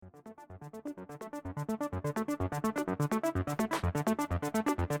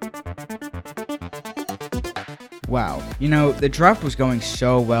wow. The draft was going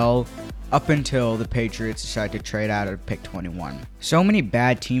so well up until the Patriots decided to trade out of pick 21. So many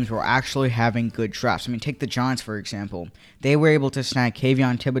bad teams were actually having good drafts. Take the Giants, for example. They were able to snag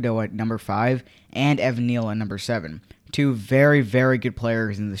Kayvon Thibodeau at number 5 and Evan Neal at number 7. Two very, very good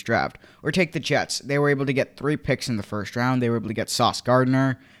players in this draft. Or take the Jets. They were able to get 3 picks in the first round. They were able to get Sauce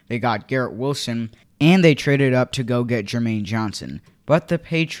Gardner. They got Garrett Wilson. And they traded up to go get Jermaine Johnson. But the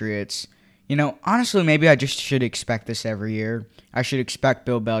Patriots, honestly, maybe I just should expect this every year. I should expect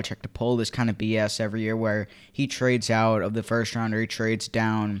Bill Belichick to pull this kind of BS every year where he trades out of the first round or he trades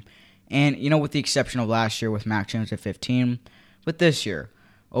down. And, with the exception of last year with Mac Jones at 15. But this year,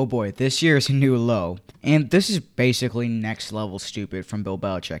 oh boy, this year is a new low. And this is basically next level stupid from Bill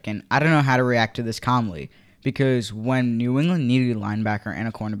Belichick. And I don't know how to react to this calmly. Because when New England needed a linebacker and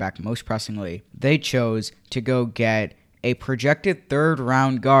a cornerback most pressingly, they chose to go get a projected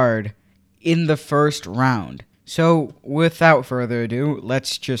third-round guard in the first round. So, without further ado,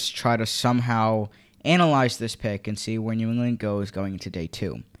 let's just try to somehow analyze this pick and see where New England goes going into day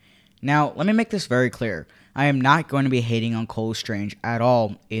 2. Now, let me make this very clear. I am not going to be hating on Cole Strange at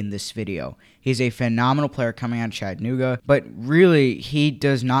all in this video. He's a phenomenal player coming out of Chattanooga, but really, he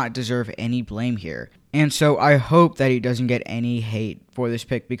does not deserve any blame here. And so I hope that he doesn't get any hate for this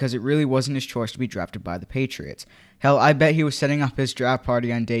pick because it really wasn't his choice to be drafted by the Patriots. Hell, I bet he was setting up his draft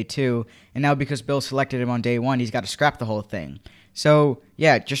party on day 2, and now because Bill selected him on day 1, he's got to scrap the whole thing. So,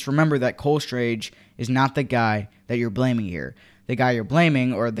 yeah, just remember that Cole Strange is not the guy that you're blaming here. The guy you're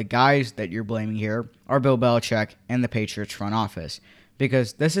blaming, or the guys that you're blaming here, are Bill Belichick and the Patriots front office.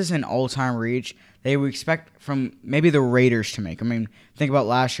 Because this is an all-time reach they would expect from maybe the Raiders to make. Think about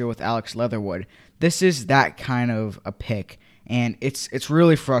last year with Alex Leatherwood. This is that kind of a pick, and it's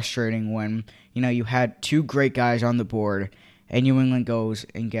really frustrating when you had 2 great guys on the board, and New England goes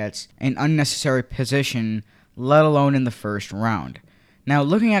and gets an unnecessary position, let alone in the first round. Now,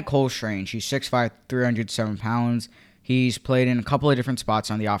 looking at Cole Strange, he's 6'5", 307 pounds. He's played in a couple of different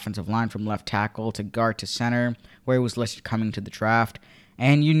spots on the offensive line, from left tackle to guard to center, where he was listed coming to the draft.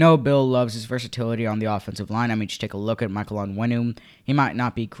 And Bill loves his versatility on the offensive line. Just take a look at Michael Onwenu. He might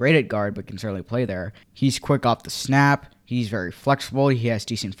not be great at guard, but can certainly play there. He's quick off the snap. He's very flexible. He has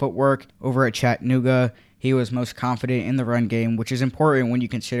decent footwork. Over at Chattanooga, he was most confident in the run game, which is important when you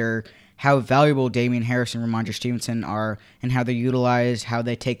consider how valuable Damian Harris and Ramondre Stevenson are and how they're utilized, how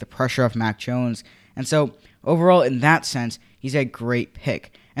they take the pressure off Mac Jones. And so, overall, in that sense, he's a great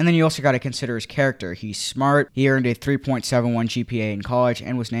pick. And then you also got to consider his character. He's smart. He earned a 3.71 GPA in college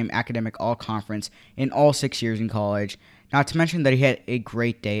and was named Academic All-Conference in all 6 years in college, not to mention that he had a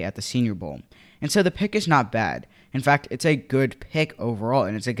great day at the Senior Bowl. And so the pick is not bad. In fact, it's a good pick overall,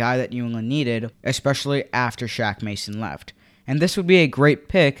 and it's a guy that New England needed, especially after Shaq Mason left. And this would be a great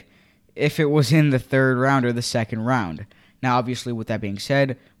pick if it was in the 3rd round or the 2nd round. Now, obviously, with that being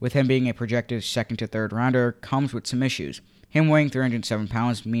said, with him being a projected 2nd to 3rd rounder comes with some issues. Him weighing 307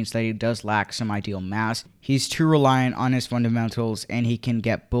 pounds means that he does lack some ideal mass. He's too reliant on his fundamentals, and he can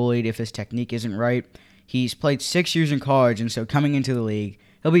get bullied if his technique isn't right. He's played 6 years in college, and so coming into the league,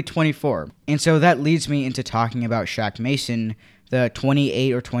 he'll be 24. And so that leads me into talking about Shaq Mason, the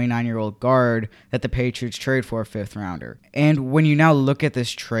 28 or 29-year-old guard that the Patriots trade for a 5th rounder. And when you now look at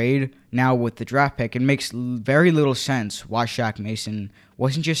this trade, now with the draft pick, it makes very little sense why Shaq Mason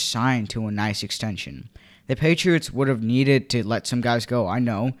wasn't just signed to a nice extension. The Patriots would have needed to let some guys go, I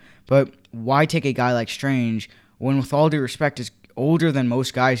know, but why take a guy like Strange when, with all due respect, is older than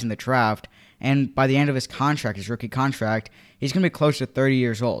most guys in the draft, and by the end of his contract, his rookie contract, he's going to be close to 30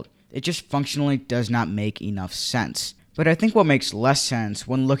 years old. It just functionally does not make enough sense. But I think what makes less sense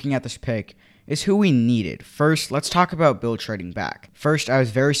when looking at this pick is who we needed. First, let's talk about Bill trading back. First, I was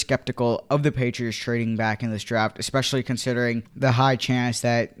very skeptical of the Patriots trading back in this draft, especially considering the high chance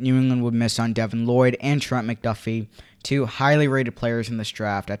that New England would miss on Devin Lloyd and Trent McDuffie, 2 highly rated players in this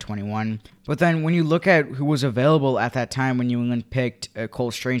draft at 21. But then when you look at who was available at that time when New England picked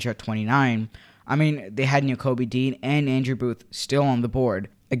Cole Strange at 29, they had Nakobe Dean and Andrew Booth still on the board.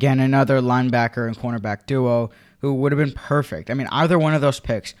 Again, another linebacker and cornerback duo who would have been perfect. Either one of those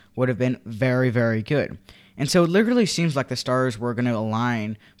picks would have been very, very good. And so it literally seems like the stars were going to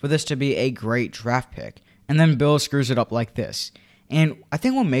align for this to be a great draft pick. And then Bill screws it up like this. And I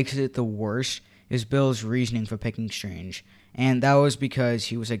think what makes it the worst is Bill's reasoning for picking Strange. And that was because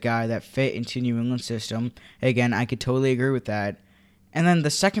he was a guy that fit into New England's system. Again, I could totally agree with that. And then the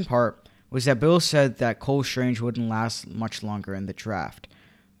second part was that Bill said that Cole Strange wouldn't last much longer in the draft.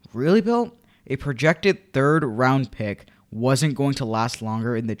 Really, Bill? A projected 3rd round pick wasn't going to last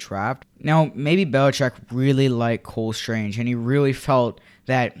longer in the draft. Now, maybe Belichick really liked Cole Strange, and he really felt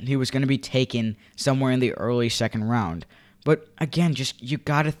that he was going to be taken somewhere in the early second round. But again, just you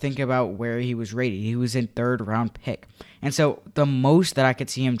got to think about where he was rated. He was in third round pick. And so the most that I could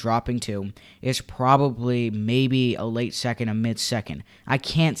see him dropping to is probably maybe a late second, a mid second. I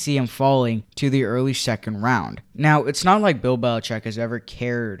can't see him falling to the early second round. Now, it's not like Bill Belichick has ever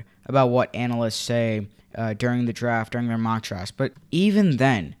cared about what analysts say during the draft, during their mock drafts. But even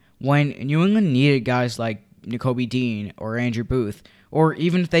then, when New England needed guys like Nakobe Dean or Andrew Booth, or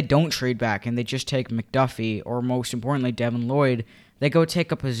even if they don't trade back and they just take McDuffie or most importantly Devin Lloyd, they go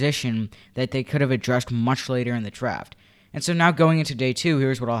take a position that they could have addressed much later in the draft. And so now going into day 2,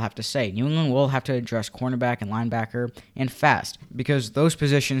 here's what I'll have to say. New England will have to address cornerback and linebacker and fast because those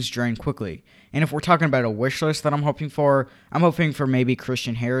positions drain quickly. And if we're talking about a wish list that I'm hoping for maybe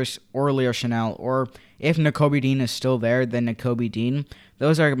Christian Harris or Leo Chanel, or if Nakobe Dean is still there, then Nakobe Dean.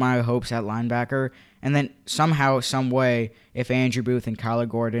 Those are my hopes at linebacker. And then somehow, some way, if Andrew Booth and Kyler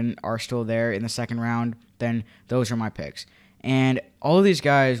Gordon are still there in the second round, then those are my picks. And all of these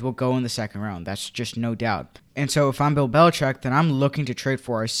guys will go in the second round. That's just no doubt. And so if I'm Bill Belichick, then I'm looking to trade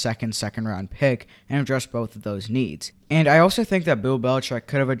for a second round pick and address both of those needs. And I also think that Bill Belichick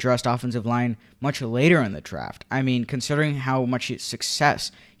could have addressed offensive line much later in the draft. I mean, considering how much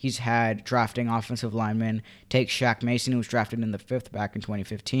success he's had drafting offensive linemen, take Shaq Mason, who was drafted in the 5th back in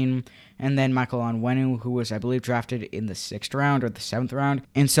 2015, and then Michael Onwenu, who was, I believe, drafted in the 6th round or the 7th round.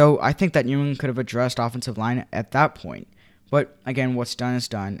 And so I think that New England could have addressed offensive line at that point. But again, what's done is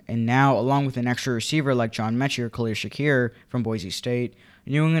done. And now, along with an extra receiver like John Mechie or Khalil Shakir from Boise State,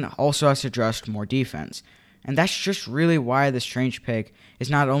 New England also has to address more defense. And that's just really why the Strange pick is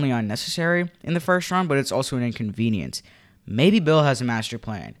not only unnecessary in the first round, but it's also an inconvenience. Maybe Bill has a master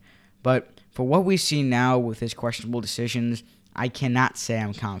plan. But for what we see now with his questionable decisions, I cannot say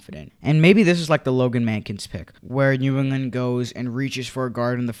I'm confident. And maybe this is like the Logan Mankins pick, where New England goes and reaches for a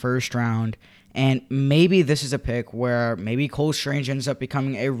guard in the first round. And maybe this is a pick where maybe Cole Strange ends up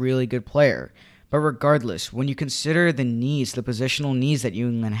becoming a really good player. But regardless, when you consider the needs, the positional needs that New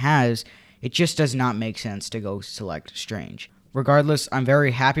England has, it just does not make sense to go select Strange. Regardless, I'm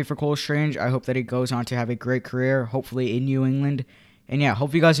very happy for Cole Strange. I hope that he goes on to have a great career, hopefully in New England. And yeah,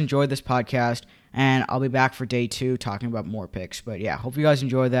 hope you guys enjoyed this podcast. And I'll be back for day 2 talking about more picks. But yeah, hope you guys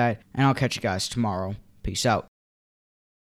enjoyed that. And I'll catch you guys tomorrow. Peace out.